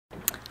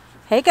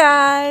Hey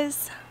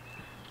guys,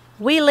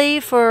 we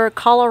leave for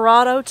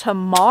Colorado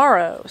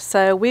tomorrow,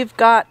 so we've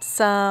got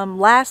some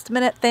last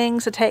minute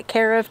things to take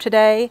care of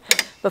today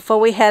before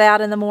we head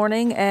out in the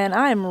morning, and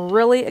I'm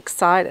really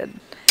excited.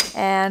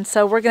 And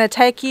so we're going to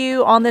take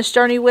you on this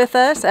journey with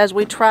us as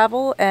we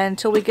travel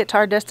until we get to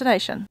our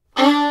destination.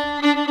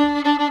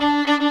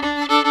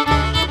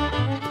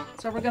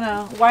 So we're going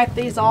to wipe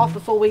these off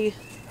before we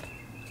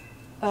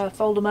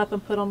fold them up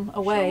and put them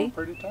away.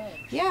 Pretty tires.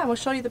 Yeah, we'll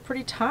show you the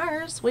pretty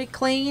tires. We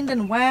cleaned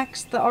and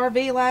waxed the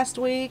RV last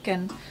week,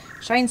 and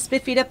Shane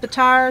spiffied up the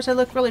tires. They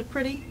look really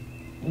pretty.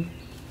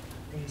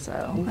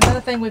 So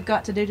another thing we've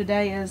got to do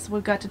today is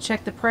we've got to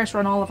check the pressure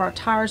on all of our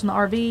tires in the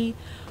RV,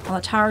 on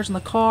the tires in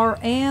the car,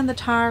 and the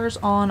tires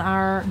on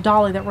our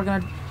dolly that we're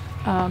going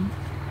to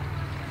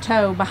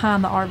tow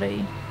behind the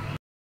RV.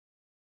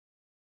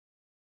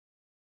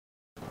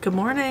 Good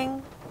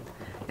morning.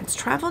 It's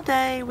travel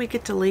day. We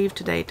get to leave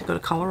today to go to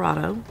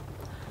Colorado.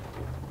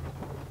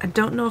 I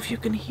don't know if you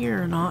can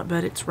hear or not,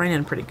 but it's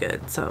raining pretty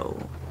good,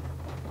 so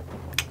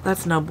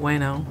that's no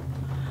bueno.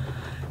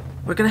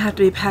 We're gonna have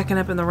to be packing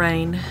up in the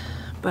rain,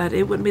 but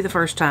it wouldn't be the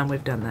first time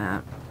we've done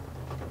that.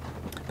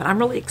 But I'm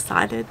really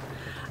excited.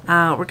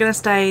 We're gonna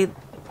stay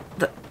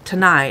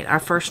tonight, our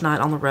first night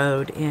on the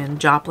road in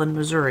Joplin,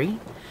 Missouri.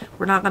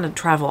 We're not gonna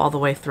travel all the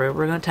way through.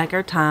 We're gonna take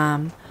our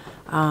time.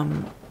 I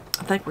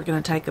think we're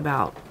gonna take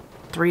about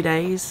 3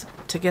 days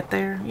to get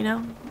there. You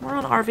know, we're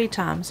on RV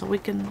time, so we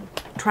can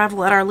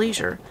travel at our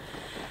leisure.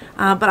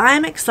 But I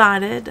am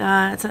excited.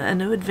 It's a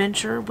new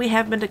adventure. We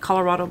have been to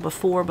Colorado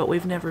before, but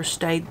we've never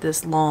stayed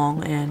this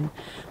long, and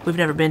we've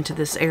never been to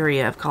this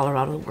area of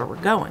Colorado where we're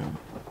going.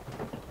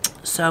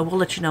 So we'll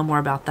let you know more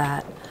about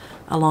that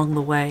along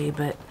the way.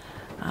 But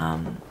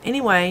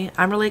anyway,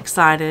 I'm really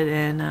excited,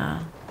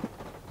 and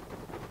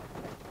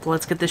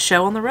let's get this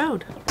show on the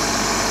road.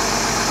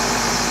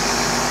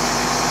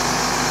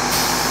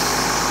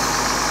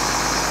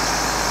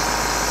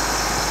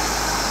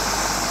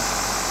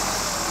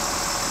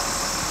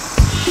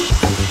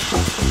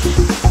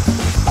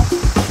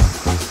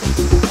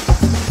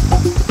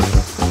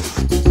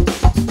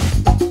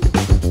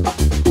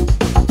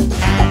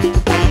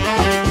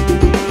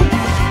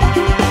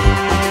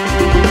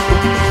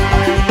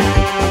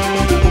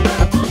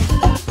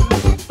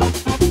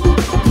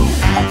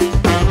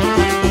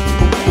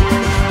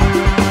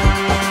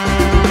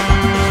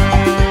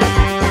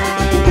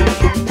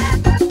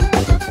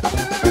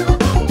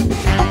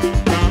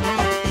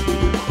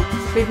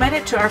 We've made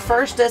it to our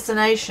first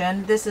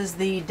destination. This is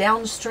the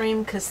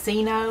Downstream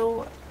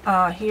Casino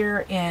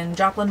here in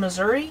Joplin,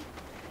 Missouri.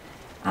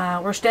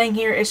 We're staying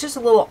here. It's just a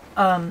little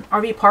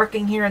RV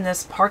parking here in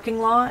this parking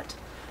lot,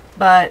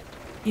 but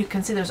you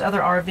can see there's other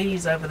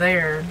RVs over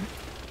there.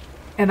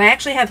 And they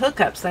actually have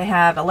hookups. They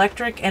have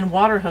electric and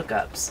water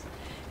hookups.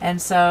 And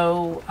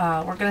so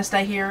we're going to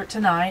stay here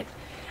tonight.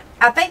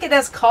 I think it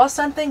does cost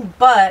something,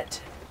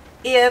 but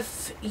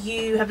if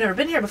you have never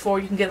been here before,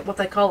 you can get what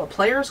they call a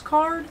player's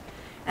card.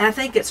 And I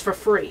think it's for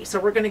free. So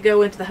we're going to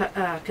go into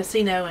the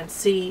casino and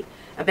see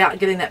about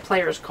getting that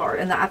player's card.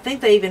 And I think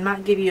they even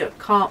might give you a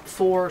comp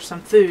for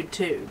some food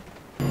too.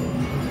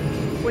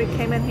 We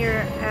came in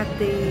here at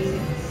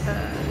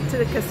to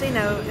the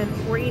casino,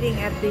 and we're eating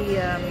at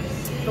the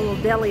little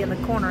deli in the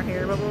corner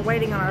here, but we're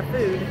waiting on our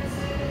food.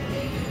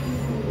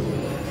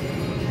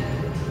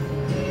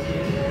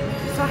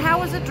 So how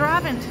was it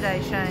driving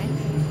today, Shane?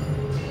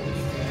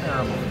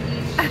 Terrible.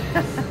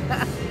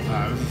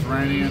 This is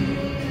rainy and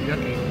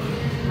yucky.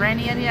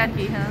 Rainy and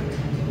yucky, huh?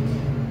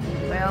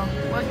 Well,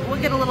 we'll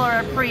get a little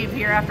reprieve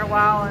here after a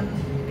while and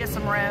get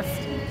some rest.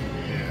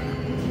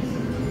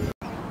 Yeah.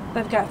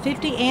 They've got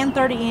 50 and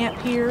 30 amp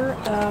here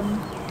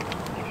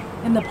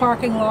in the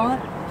parking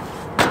lot.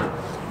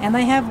 And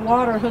they have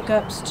water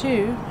hookups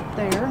too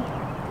there.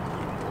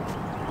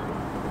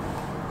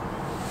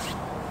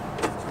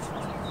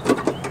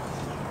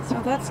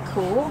 So that's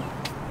cool.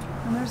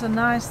 And there's a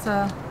nice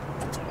our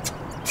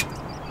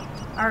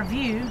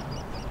view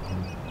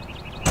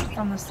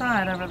on the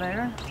side over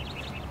there.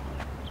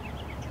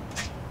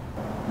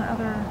 The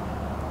other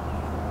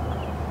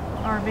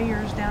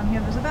RVers down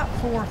here. There's about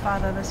 4 or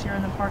 5 of us here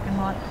in the parking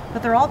lot,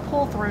 but they're all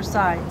pull-through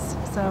sites,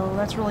 so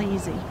that's really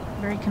easy,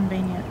 very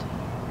convenient.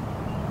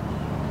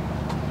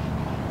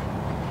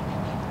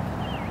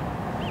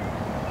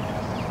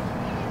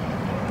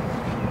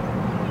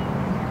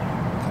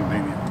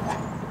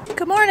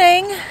 Good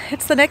morning.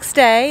 It's the next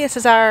day. This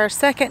is our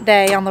second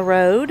day on the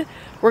road.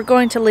 We're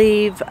going to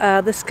leave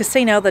this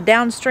casino, the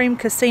Downstream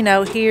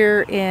Casino,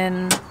 here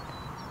in...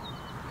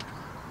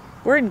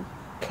 We're in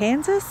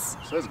Kansas?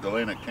 It says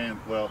Galena,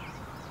 Kansas. Well,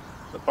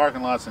 the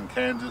parking lot's in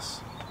Kansas,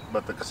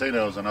 but the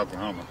casino's in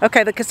Oklahoma.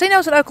 Okay, the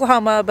casino's in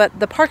Oklahoma, but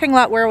the parking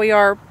lot where we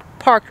are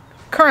parked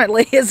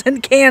currently is in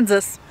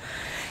Kansas.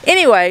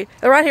 Anyway,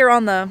 they're right here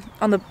on the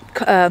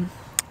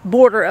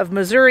border of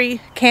Missouri,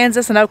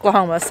 Kansas, and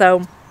Oklahoma.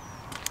 So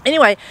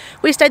anyway,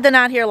 we stayed the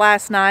night here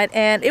last night,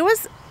 and it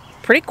was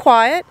pretty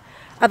quiet.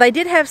 They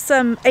did have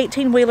some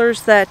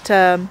 18-wheelers that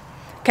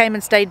came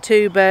and stayed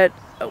too, but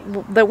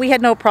we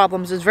had no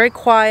problems. It was very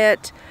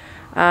quiet.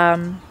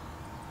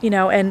 You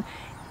know, and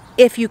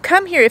if you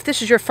come here, if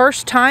this is your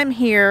first time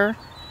here,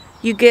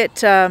 you get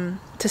to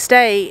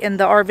stay in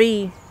the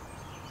RV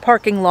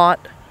parking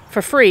lot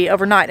for free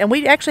overnight. And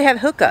we actually have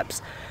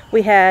hookups.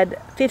 We had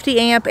 50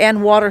 amp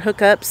and water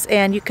hookups,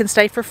 and you can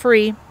stay for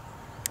free.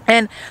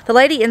 And the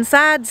lady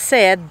inside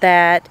said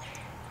that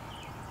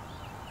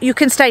you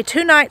can stay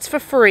 2 nights for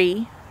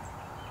free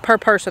per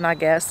person, I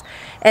guess.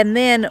 And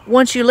then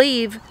once you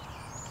leave,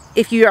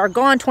 if you are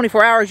gone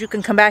 24 hours, you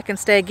can come back and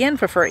stay again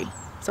for free.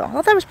 So I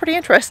thought that was pretty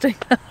interesting.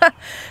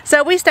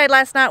 So we stayed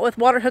last night with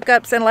water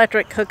hookups and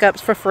electric hookups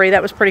for free.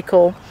 That was pretty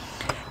cool.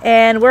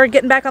 And we're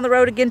getting back on the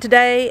road again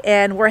today,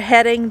 and we're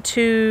heading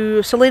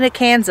to Salina,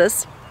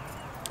 Kansas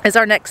is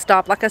our next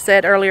stop. Like I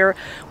said earlier,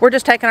 we're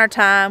just taking our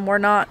time. We're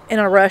not in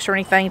a rush or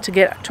anything to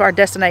get to our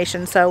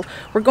destination. So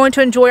we're going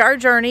to enjoy our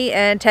journey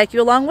and take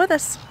you along with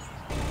us.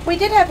 We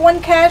did have one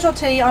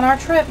casualty on our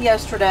trip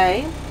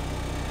yesterday.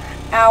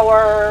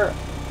 Our,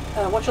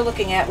 what you're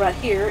looking at right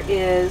here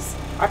is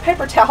our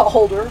paper towel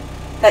holder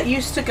that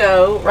used to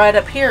go right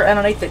up here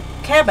underneath the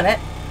cabinet.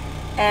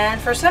 And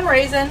for some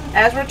reason,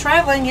 as we're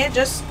traveling, it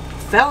just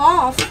fell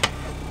off.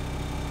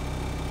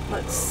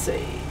 Let's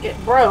see, it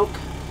broke.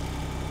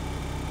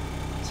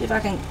 See if I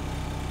can,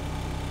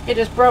 it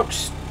just broke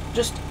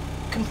just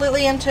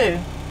completely in two.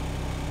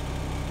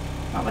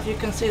 I don't know if you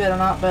can see that or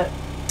not, but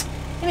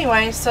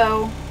anyway,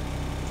 so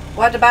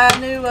we'll have to buy a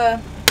new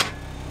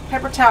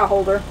paper towel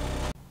holder.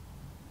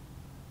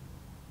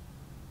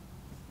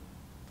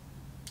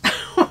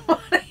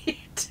 What are you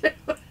doing?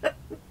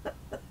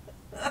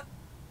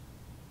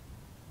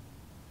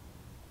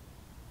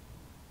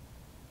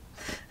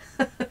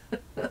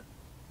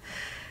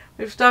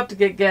 We've stopped to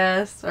get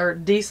gas, or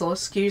diesel,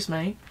 excuse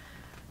me.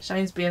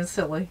 Shane's being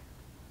silly.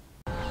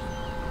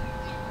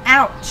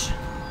 Ouch!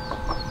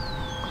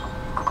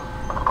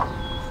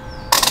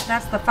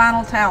 That's the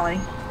final tally.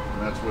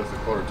 And that's with the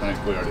quarter tank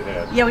we already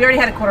had. Yeah, we already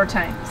had a quarter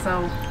tank,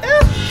 so.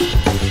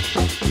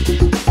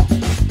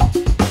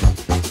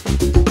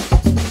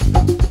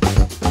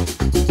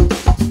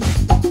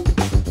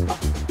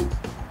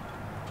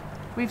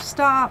 We've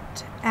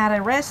stopped at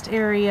a rest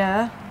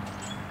area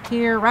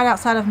here right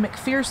outside of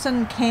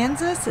McPherson,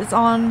 Kansas. It's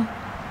on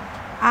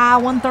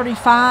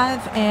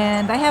I-135,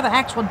 and they have an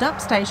actual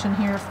dump station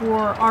here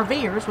for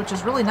RVers, which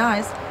is really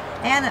nice,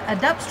 and a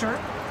dumpster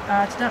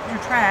to dump your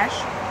trash,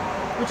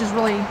 which is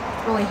really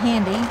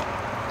handy.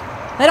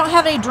 They don't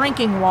have any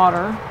drinking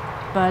water,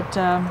 but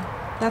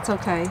that's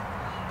okay.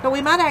 But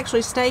we might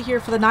actually stay here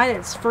for the night.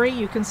 It's free.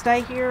 You can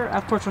stay here.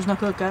 Of course, there's no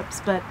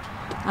hookups, but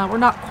we're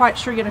not quite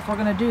sure yet if we're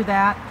going to do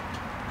that.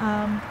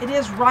 It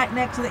is right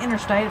next to the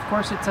interstate. Of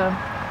course, it's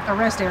a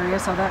rest area,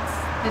 so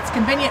it's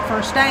convenient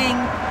for staying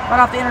right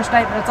off the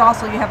interstate, but it's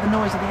also, you have the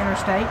noise of the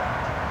interstate.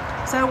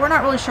 So we're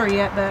not really sure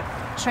yet, but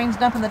Shane's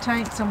dumping the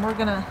tanks, and we're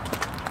gonna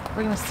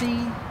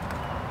see.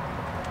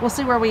 We'll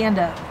see where we end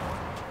up.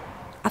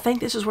 I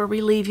think this is where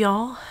we leave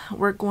y'all.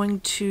 We're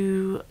going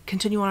to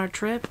continue on our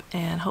trip,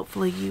 and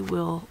hopefully you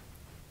will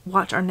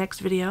watch our next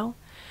video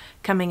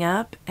coming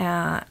up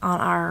on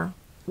our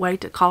way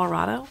to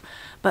Colorado.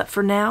 But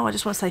for now, I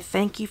just want to say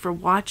thank you for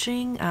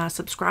watching.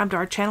 Subscribe to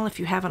our channel if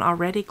you haven't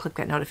already. Click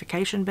that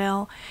notification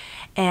bell.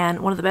 And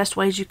one of the best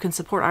ways you can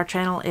support our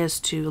channel is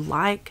to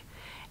like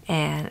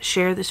and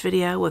share this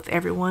video with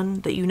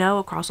everyone that you know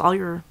across all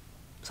your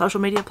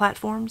social media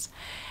platforms.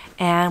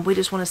 And we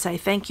just want to say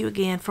thank you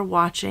again for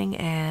watching.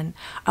 And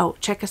oh,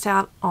 check us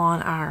out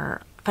on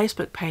our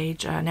Facebook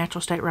page,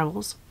 Natural State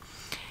Rebels.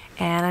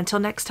 And until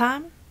next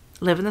time,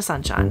 live in the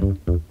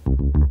sunshine.